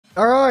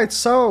Alright,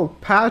 so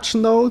patch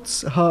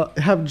notes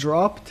have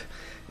dropped,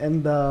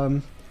 and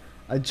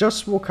I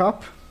just woke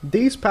up.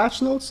 These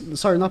patch notes,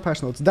 sorry, not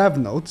patch notes, dev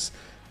notes,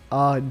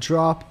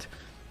 dropped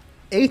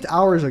 8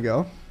 hours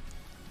ago.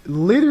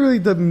 Literally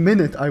the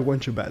minute I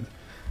went to bed.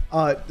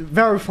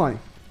 Very funny,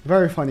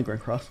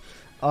 Grand Cross.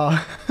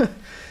 Uh,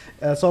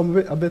 so I'm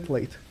a bit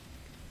late.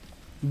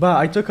 But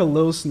I took a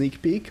little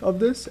sneak peek of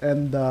this,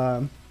 and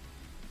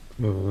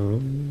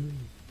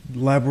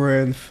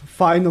Labyrinth,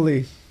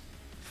 finally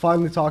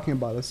talking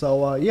about it.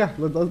 So yeah,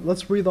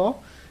 let's read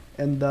all,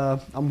 and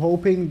I'm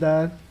hoping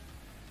that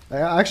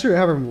I actually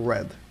haven't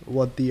read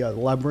what the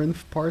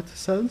Labyrinth part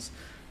says,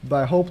 but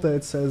I hope that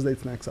it says that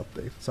it's next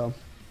update. So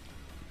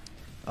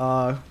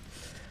uh,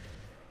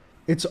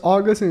 it's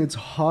August and it's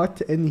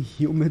hot and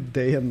humid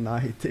day and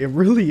night. It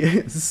really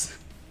is.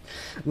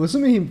 I'm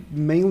assuming he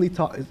mainly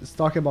is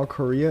talking about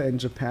Korea and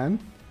Japan,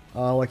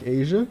 like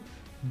Asia,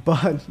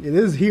 but it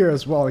is here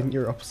as well in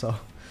Europe. So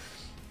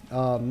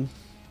um,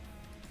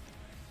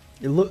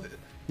 it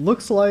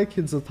looks like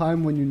it's a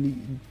time when you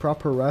need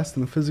proper rest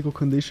and physical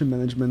condition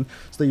management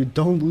so that you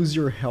don't lose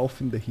your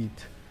health in the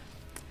heat.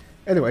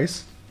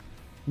 Anyways,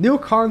 new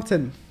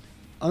content,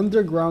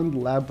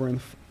 Underground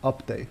Labyrinth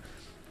update.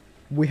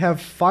 We have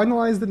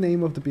finalized the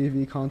name of the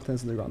PvE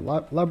contents Underground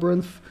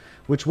Labyrinth,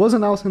 which was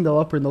announced in the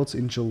developer notes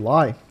in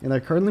July, and are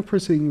currently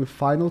proceeding with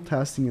final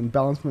testing and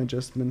balancement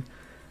adjustment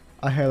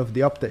ahead of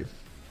the update.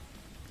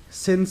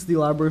 Since the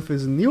Labyrinth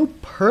is new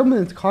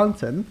permanent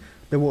content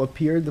that will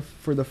appear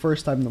for the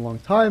first time in a long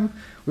time,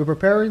 we're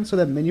preparing so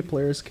that many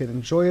players can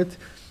enjoy it.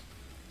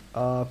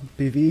 Permanent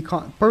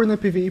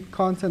PvE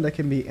content that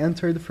can be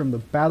entered from the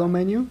battle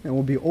menu and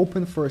will be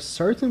open for a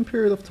certain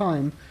period of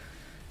time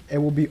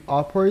and will be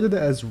operated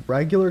as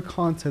regular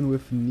content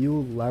with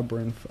new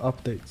Labyrinth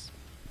updates.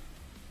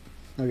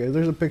 Okay,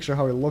 there's a picture of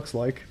how it looks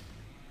like.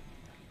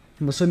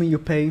 I'm assuming you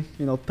pay,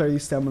 30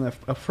 stamina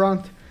up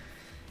front,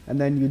 and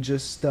then you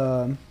just,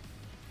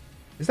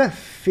 is that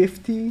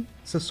 50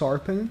 Cesar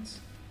pins?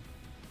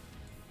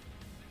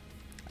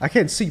 I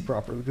can't see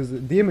properly because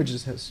the image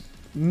just has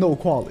no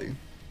quality.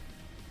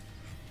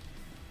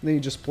 Then you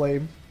just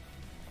play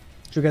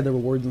to get the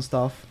rewards and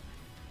stuff.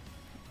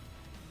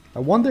 I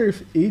wonder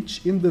if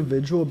each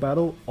individual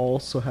battle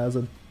also has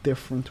a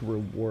different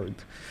reward.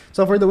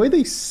 So for the way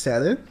they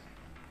said it,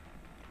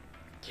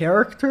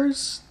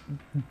 characters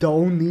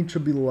don't need to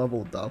be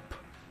leveled up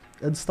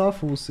and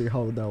stuff. We'll see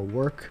how that'll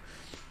work.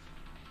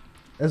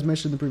 As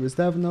mentioned in the previous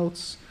dev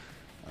notes,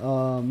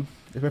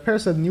 it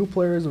prepares that new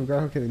players of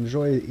Nagato can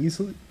enjoy it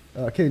easily.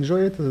 Can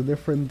enjoy it as a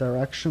different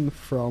direction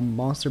from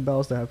monster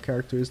battles that have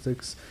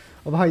characteristics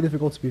of high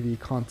difficulty PvE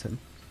content.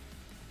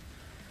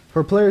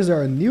 For players that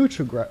are new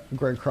to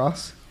Grand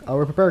Cross,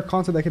 we prepare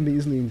content that can be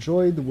easily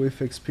enjoyed with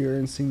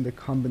experiencing the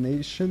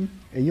combination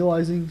and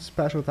utilizing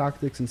special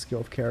tactics and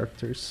skill of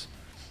characters.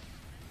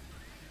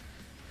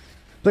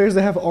 Players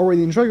that have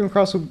already enjoyed Grand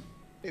Cross will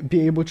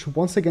be able to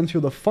once again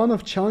feel the fun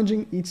of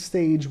challenging each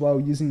stage while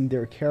using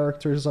their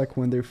characters like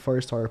when they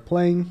first started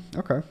playing.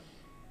 Okay.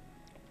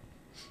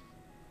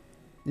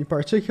 In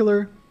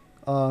particular,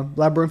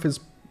 Labyrinth is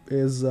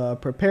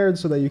prepared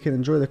so that you can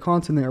enjoy the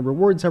content and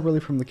rewards separately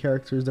from the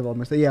characters'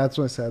 development. Yeah, that's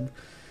what I said.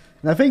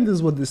 And I think this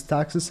is what this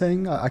text is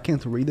saying. I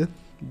can't read it,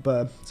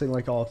 but it's saying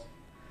like, oh,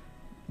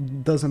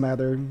 doesn't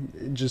matter.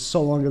 Just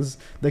so long as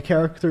the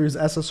character is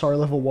SSR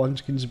level 1,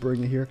 you can just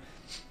bring it here.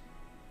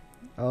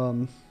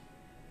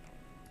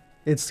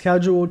 It's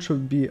scheduled to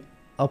be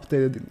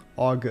updated in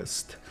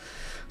August.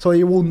 So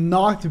it will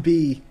not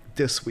be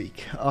this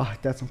week.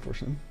 That's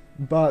unfortunate.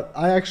 But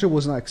I actually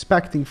was not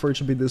expecting for it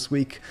to be this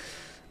week.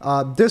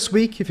 This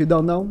week, if you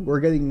don't know, we're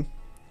getting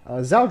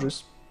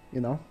Zeldris,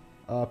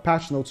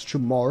 patch notes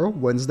tomorrow,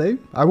 Wednesday.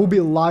 I will be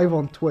live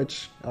on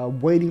Twitch,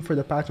 waiting for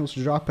the patch notes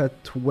to drop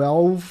at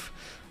 12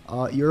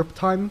 Europe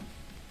time.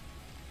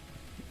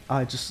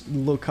 Just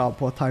look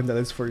up what time that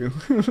is for you.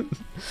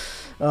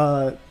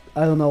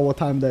 I don't know what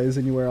time that is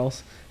anywhere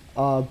else.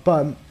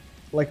 But,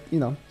 like,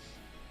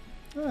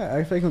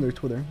 I think on their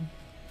Twitter.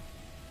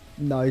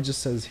 No, it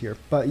just says here.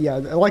 But yeah,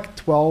 like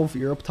 12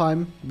 Europe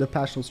time, the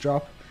patch notes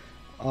drop.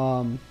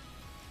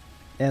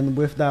 And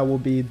with that will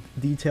be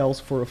details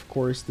for, of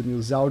course, the new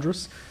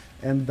Zeldris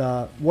and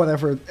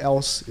whatever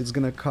else is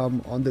gonna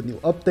come on the new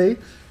update.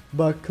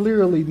 But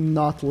clearly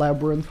not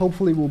Labyrinth.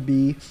 Hopefully will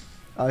be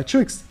 2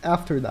 weeks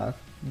after that,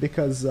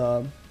 because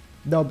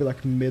that'll be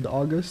like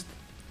mid-August.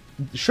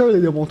 Surely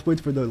they won't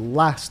wait for the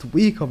last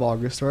week of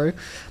August, right?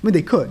 I mean,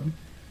 they could.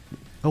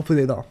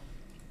 Hopefully they don't.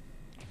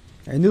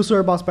 A new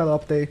Super Boss Battle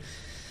update.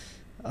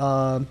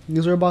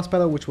 New Super Boss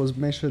Battle, which was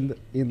mentioned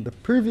in the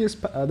previous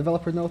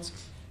developer notes,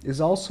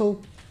 is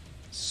also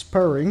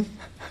spurring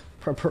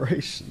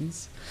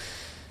preparations.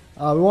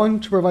 We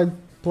want to provide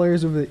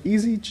players with an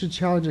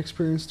easy-to-challenge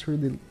experience through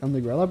the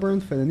Underground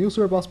Labyrinth, and the new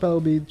Super Boss Battle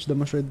will be to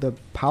demonstrate the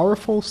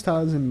powerful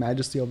styles and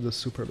majesty of the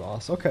Super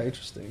Boss. Okay,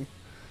 interesting.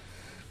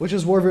 Which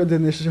is worthy of the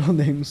initial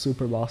name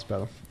Super Boss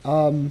Battle.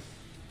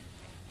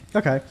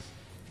 Okay.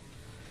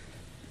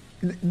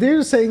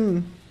 They're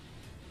saying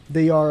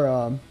they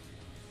are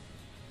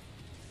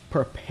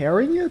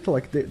preparing it,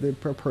 like the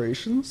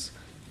preparations.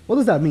 What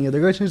does that mean?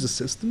 They're going to change the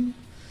system?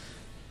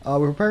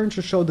 We're preparing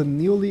to show the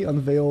newly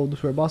unveiled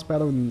Super Boss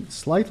Battle in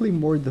slightly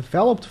more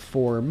developed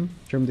form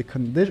during the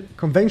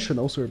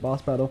conventional Super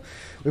Boss Battle.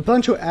 We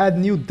plan to add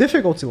new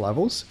difficulty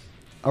levels,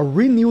 a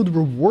renewed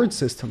reward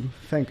system.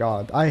 Thank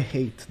God. I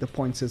hate the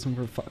point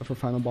system for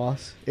Final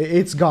Boss.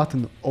 It's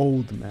gotten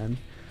old, man.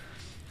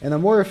 And a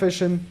more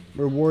efficient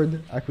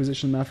reward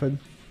acquisition method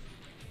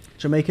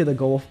to make it a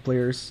goal of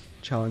players'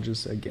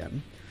 challenges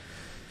again.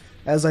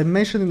 As I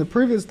mentioned in the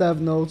previous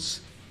dev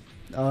notes,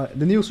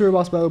 the new Super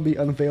Boss Battle will be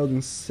unveiled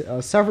in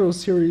several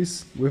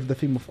series with the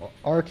theme of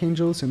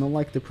Archangels, and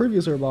unlike the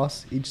previous Super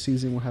Boss, each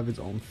season will have its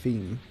own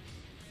theme.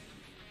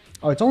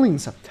 Oh, it's only in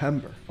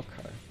September.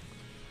 Okay.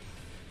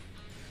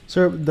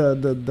 So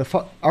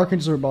the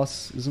Archangel Super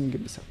Boss isn't going to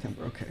be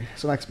September. Okay,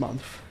 so next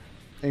month.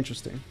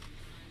 Interesting.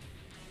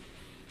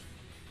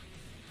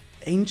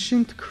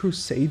 Ancient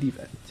Crusade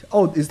event.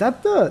 Oh, is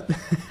that the...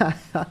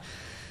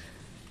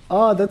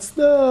 Oh, that's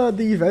the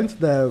event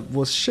that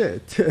was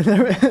shit.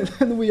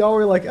 And we all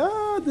were like,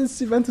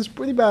 this event is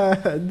pretty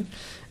bad.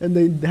 And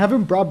they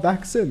haven't brought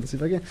back since.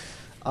 If I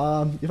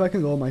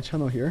can go on my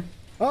channel here.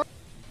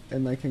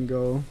 And I can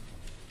go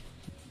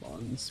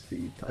on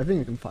speed. I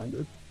think I can find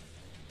it.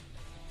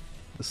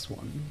 This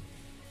one.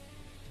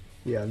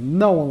 Yeah,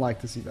 no one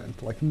liked this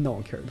event. Like, no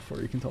one cared for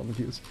it. You can tell in the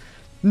views.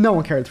 No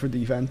one cared for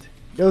the event.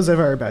 It was a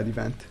very bad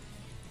event.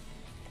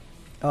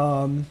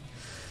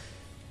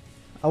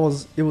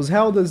 It was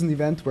held as an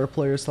event where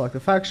players select a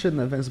faction,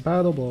 advance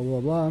battle, blah blah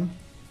blah.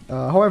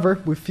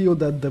 However, we feel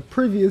that the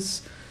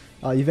previous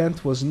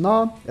event was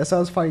not as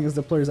satisfying as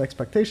the players'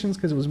 expectations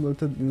because it was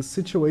limited in a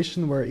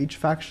situation where each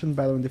faction,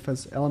 battle and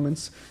defense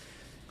elements,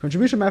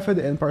 contribution method,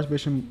 and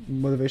participation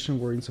motivation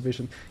were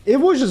insufficient. It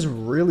was just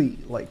really,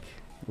 like,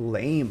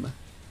 lame.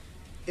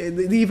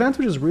 The event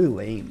was just really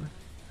lame.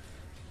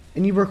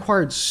 And it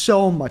required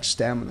so much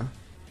stamina.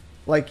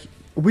 Like,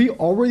 we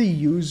already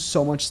use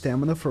so much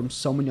stamina from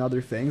so many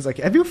other things. Like,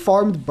 have you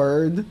farmed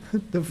bird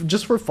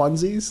just for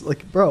funsies?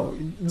 Like, bro,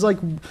 it's like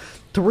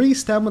 3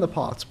 stamina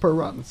pots per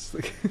run.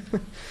 Like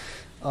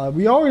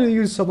we already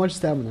use so much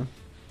stamina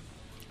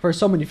for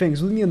so many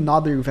things. We need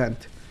another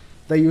event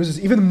that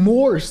uses even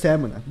more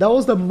stamina. That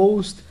was the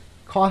most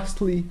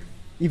costly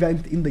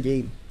event in the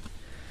game.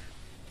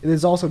 It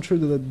is also true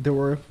that there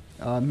were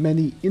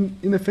many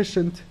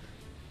inefficient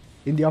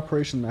in the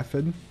operation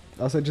method,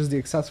 such as the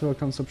excessive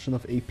consumption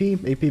of AP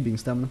being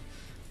stamina,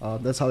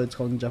 that's how it's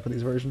called in the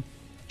Japanese version,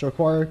 to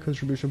acquire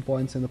contribution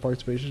points in the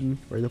participation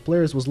where the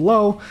players was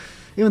low,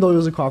 even though it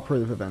was a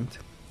cooperative event.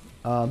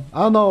 I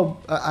don't know,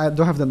 I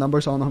don't have the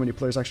numbers, so I don't know how many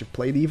players actually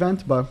played the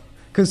event, but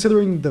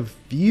considering the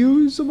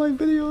views of my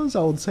videos,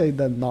 I would say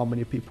that not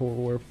many people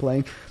were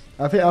playing.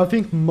 I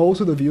think most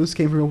of the views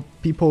came from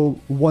people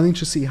wanting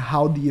to see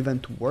how the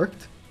event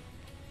worked,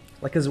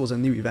 like, because it was a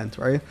new event,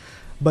 right?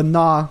 But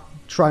not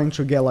trying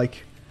to get,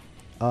 like,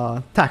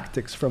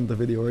 tactics from the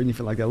video or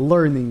anything like that,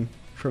 learning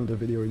from the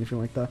video or anything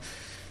like that.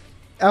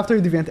 After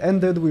the event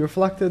ended, we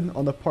reflected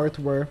on the part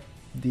where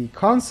the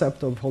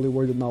concept of Holy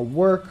War did not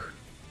work,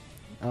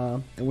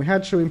 and we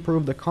had to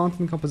improve the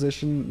content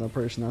composition and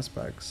operation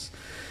aspects.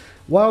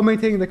 While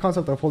maintaining the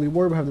concept of Holy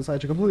War, we have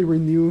decided to completely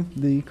renew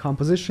the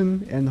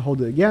composition and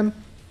hold it again,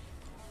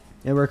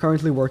 and we're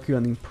currently working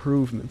on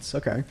improvements.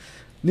 Okay.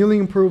 Newly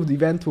improved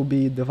event will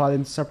be divided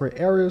into separate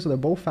areas so that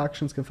both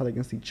factions can fight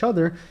against each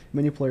other.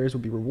 Many players will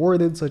be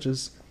rewarded, such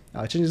as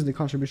changes in the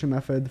contribution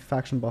method,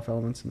 faction buff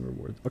elements, and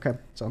reward. Okay,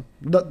 so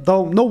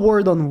no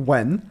word on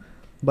when,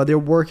 but they're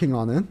working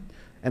on it.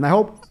 And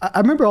I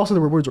remember also the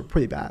rewards were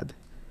pretty bad.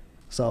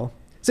 So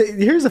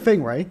here's the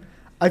thing, right?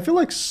 I feel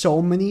like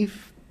so many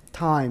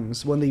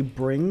times when they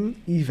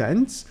bring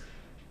events,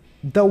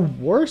 the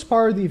worst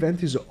part of the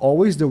event is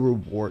always the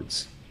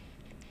rewards.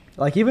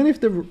 Like, even if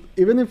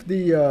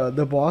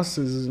the boss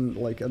isn't,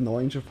 like,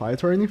 annoying to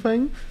fight or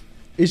anything,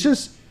 it's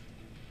just,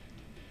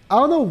 I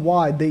don't know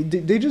why they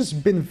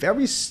just been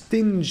very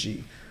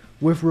stingy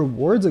with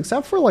rewards,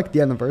 except for, like, the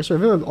anniversary.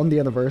 Even on the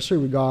anniversary,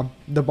 we got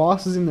the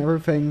bosses and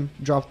everything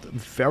dropped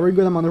very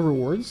good amount of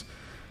rewards.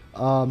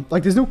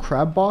 Like, there's no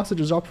crab boss that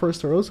just dropped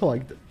first row, so,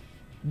 like,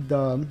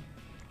 the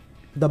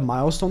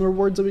milestone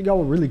rewards that we got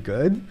were really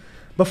good.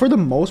 But for the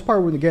most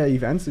part, when you get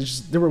events, it's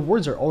just, the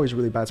rewards are always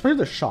really bad. Especially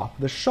the shop.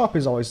 The shop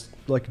is always,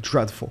 like,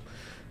 dreadful.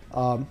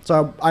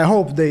 So I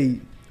hope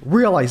they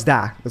realize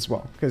that as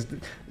well. Because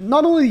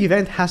not only the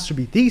event has to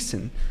be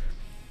decent,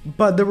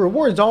 but the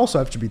rewards also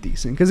have to be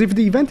decent. Because if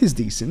the event is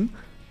decent,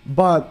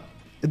 but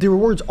the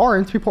rewards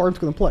aren't, people aren't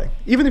going to play.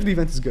 Even if the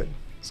event is good.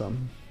 So,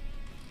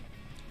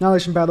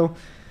 Annihilation Battle.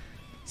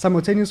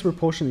 Simultaneous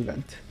Repulsion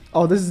event.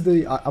 Oh, this is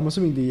the, I'm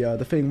assuming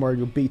the thing where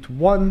you beat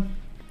one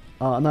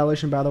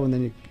Annihilation Battle and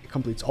then you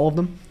completes all of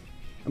them,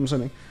 I'm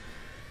assuming.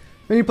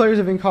 Many players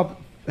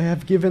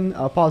have given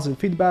positive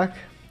feedback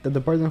that the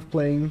burden of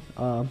playing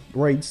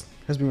raids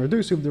has been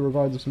reduced with the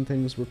regard of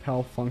simultaneous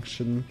repel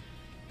function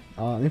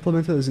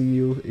implemented as a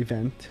new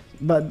event.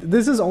 But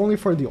this is only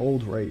for the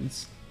old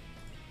raids.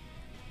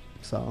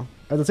 So,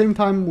 at the same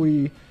time,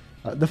 we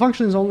The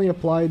function is only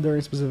applied during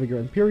a specific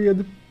event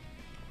period,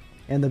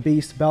 and the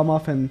beast,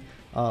 Belmoth, and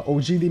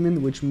OG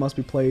Demon, which must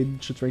be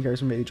played, should train characters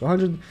from 80 to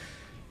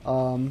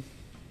 100,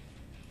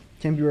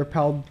 can be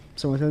repelled.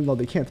 No,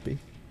 they can't be.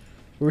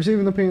 We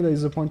received an opinion that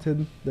is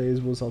appointed, that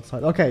is was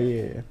outside. Okay,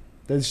 yeah.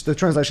 The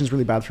translation is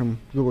really bad from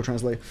Google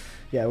Translate.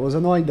 Yeah, it was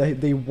annoying that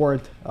they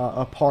weren't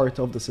a part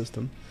of the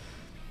system.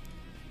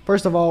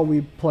 First of all,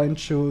 we plan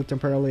to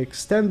temporarily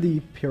extend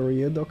the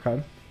period,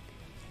 okay,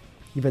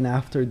 even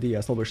after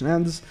the celebration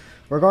ends.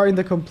 Regarding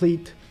the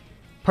complete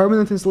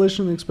permanent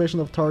installation and expansion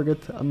of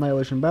target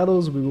annihilation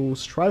battles, we will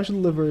strive to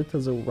deliver it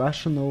as a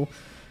rational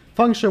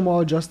function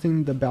while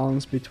adjusting the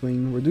balance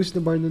between reducing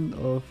the burden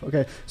of...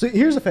 Okay, so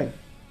here's the thing.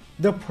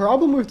 The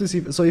problem with this...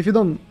 So if you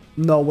don't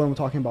know what I'm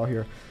talking about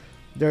here,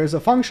 there's a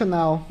function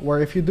now where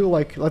if you do,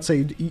 like, let's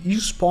say you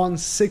spawn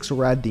 6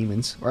 red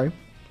demons, right?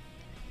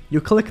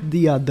 You click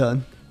the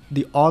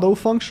auto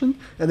function,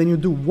 and then you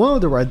do one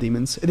of the red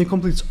demons, and it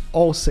completes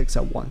all 6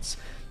 at once.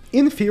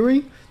 In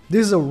theory,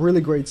 this is a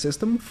really great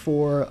system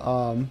for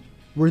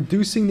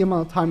reducing the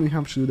amount of time you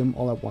have to do them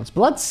all at once.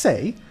 But let's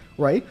say,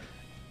 right,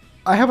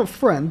 I have a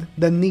friend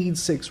that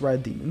needs 6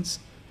 red demons,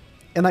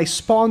 and I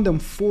spawn them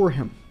for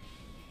him.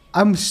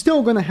 I'm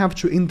still gonna have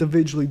to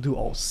individually do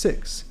all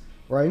 6,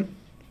 right?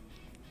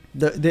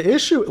 The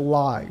issue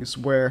lies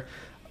where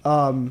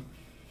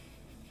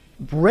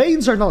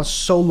raids are not a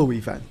solo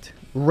event.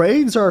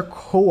 Raids are a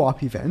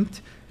co-op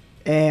event,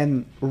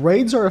 and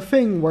raids are a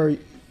thing where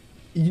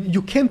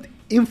you can't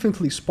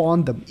infinitely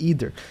spawn them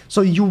either. So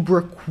you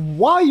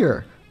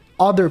require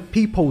other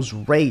people's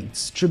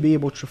raids to be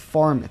able to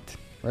farm it,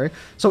 right?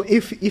 So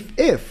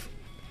if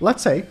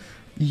let's say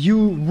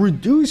you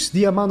reduce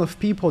the amount of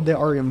people that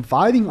are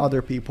inviting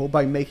other people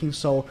by making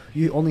so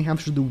you only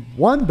have to do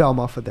 1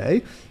 Belmoth a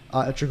day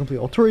at you complete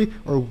all 3,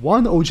 or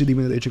 1 OG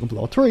Demon a day at you complete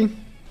all 3,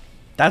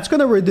 that's going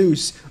to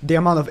reduce the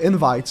amount of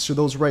invites to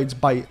those raids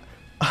by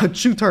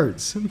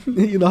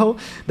 2/3, you know?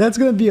 That's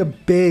going to be a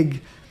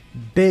big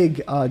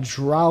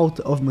drought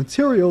of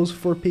materials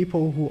for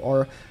people who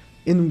are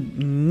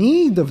in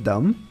need of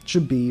them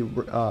to be,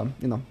 you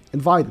know,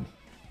 invited.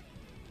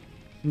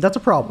 That's a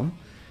problem.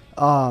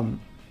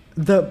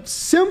 The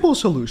simple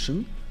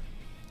solution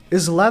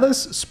is let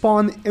us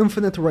spawn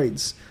infinite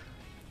raids.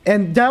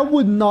 And that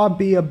would not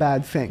be a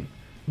bad thing.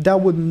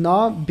 That would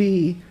not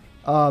be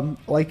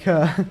like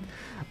a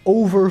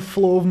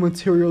overflow of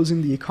materials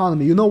in the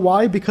economy. You know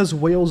why? Because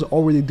whales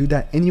already do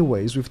that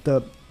anyways with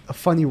the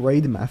funny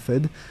raid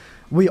method.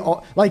 We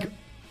all, like,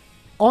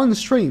 on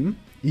stream,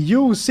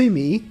 you see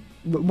me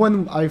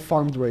when I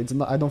farmed raids,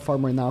 and I don't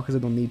farm right now because I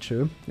don't need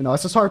to. You know,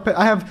 SSR pin,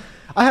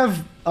 I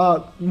have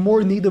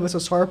more need of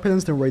SSR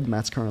pins than raid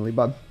mats currently,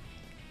 but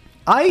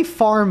I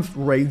farm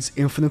raids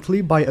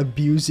infinitely by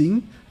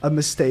abusing a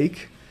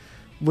mistake,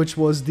 which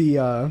was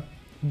the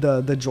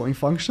join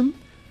function.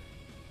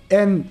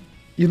 And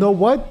you know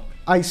what?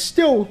 I'm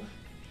still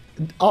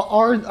not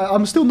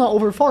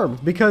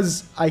overfarmed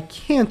because I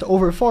can't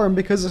overfarm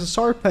because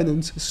SSR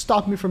penance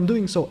stop me from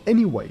doing so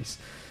anyways.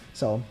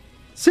 So,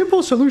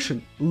 simple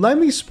solution. Let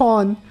me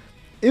spawn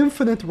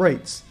infinite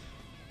raids.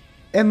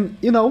 And,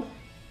 you know,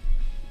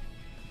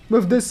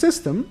 with this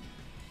system,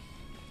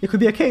 it could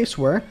be a case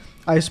where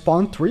I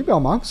spawn 3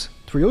 Belmoths,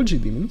 3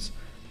 OG Demons,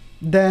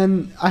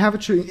 then I have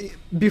to,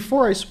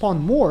 before I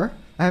spawn more,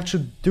 I have to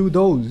do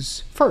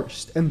those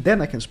first, and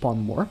then I can spawn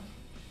more.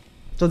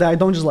 So that I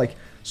don't just like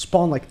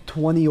spawn like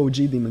 20 OG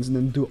Demons and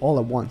then do all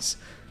at once,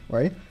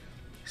 right?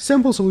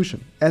 Simple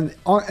solution. And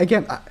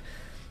again,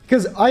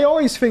 because I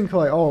always think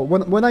like, oh,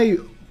 when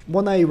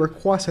I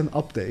request an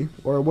update,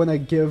 or when I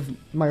give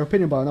my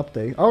opinion about an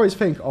update, I always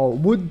think, oh,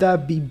 would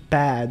that be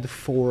bad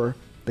for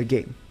the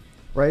game,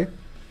 right?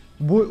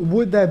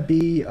 Would that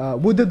be,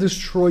 would that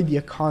destroy the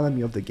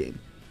economy of the game?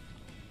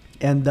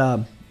 And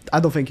I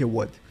don't think it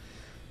would.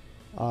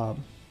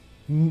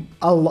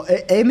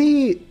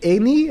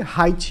 Any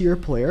high tier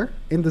player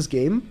in this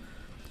game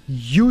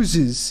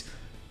uses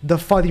the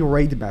funny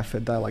raid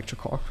method that I like to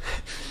call,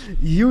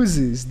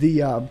 uses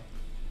the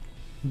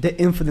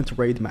infinite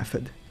raid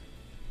method.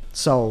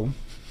 So,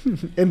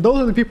 and those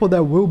are the people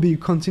that will be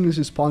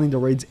continuously spawning the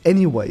raids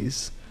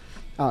anyways.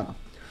 I don't know.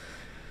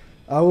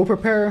 I will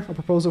prepare a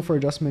proposal for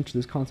adjustment to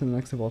this content in the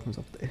next developments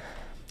update.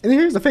 And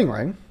here's the thing,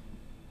 right?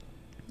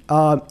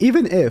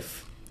 Even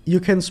if you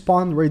can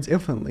spawn raids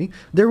infinitely,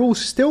 there will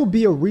still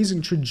be a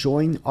reason to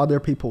join other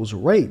people's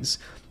raids,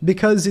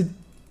 because it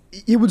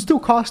would still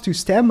cost you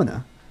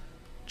stamina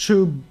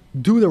to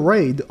do the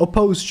raid,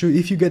 opposed to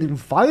if you get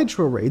invited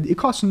to a raid, it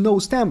costs no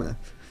stamina.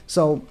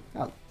 So,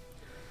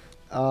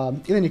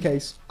 in any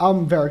case,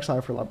 I'm very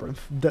excited for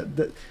Labyrinth.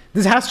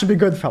 This has to be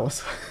good,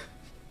 fellas.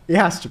 It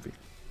has to be.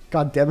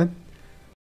 God damn it.